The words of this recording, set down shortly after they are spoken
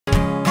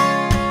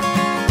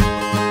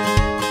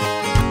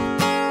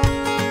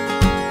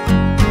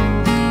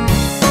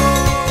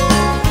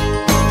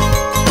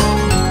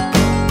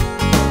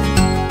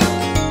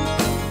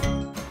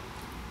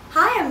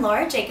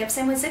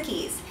Jakobsen with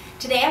Zookies.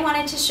 Today I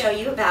wanted to show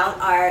you about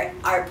our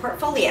art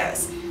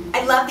portfolios.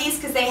 I love these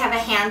because they have a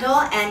handle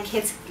and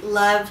kids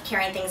love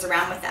carrying things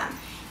around with them.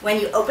 When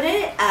you open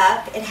it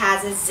up, it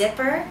has a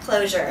zipper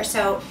closure,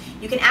 so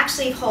you can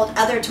actually hold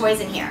other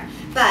toys in here.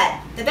 But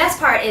the best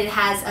part, it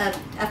has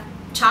a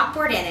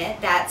chalkboard in it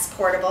that's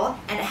portable,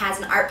 and it has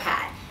an art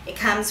pad. It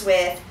comes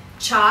with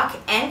chalk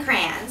and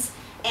crayons,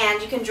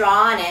 and you can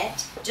draw on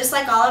it just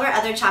like all of our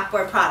other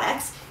chalkboard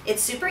products.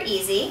 It's super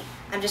easy.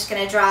 I'm just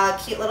going to draw a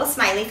cute little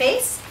smiley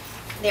face.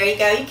 There you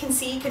go. You can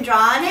see you can draw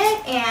on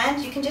it,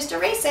 and you can just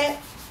erase it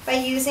by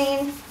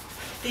using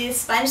the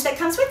sponge that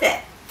comes with it.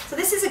 So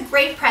this is a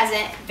great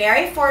present,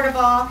 very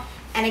affordable,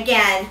 and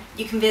again,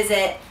 you can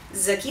visit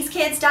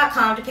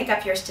zookieskids.com to pick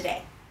up yours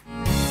today.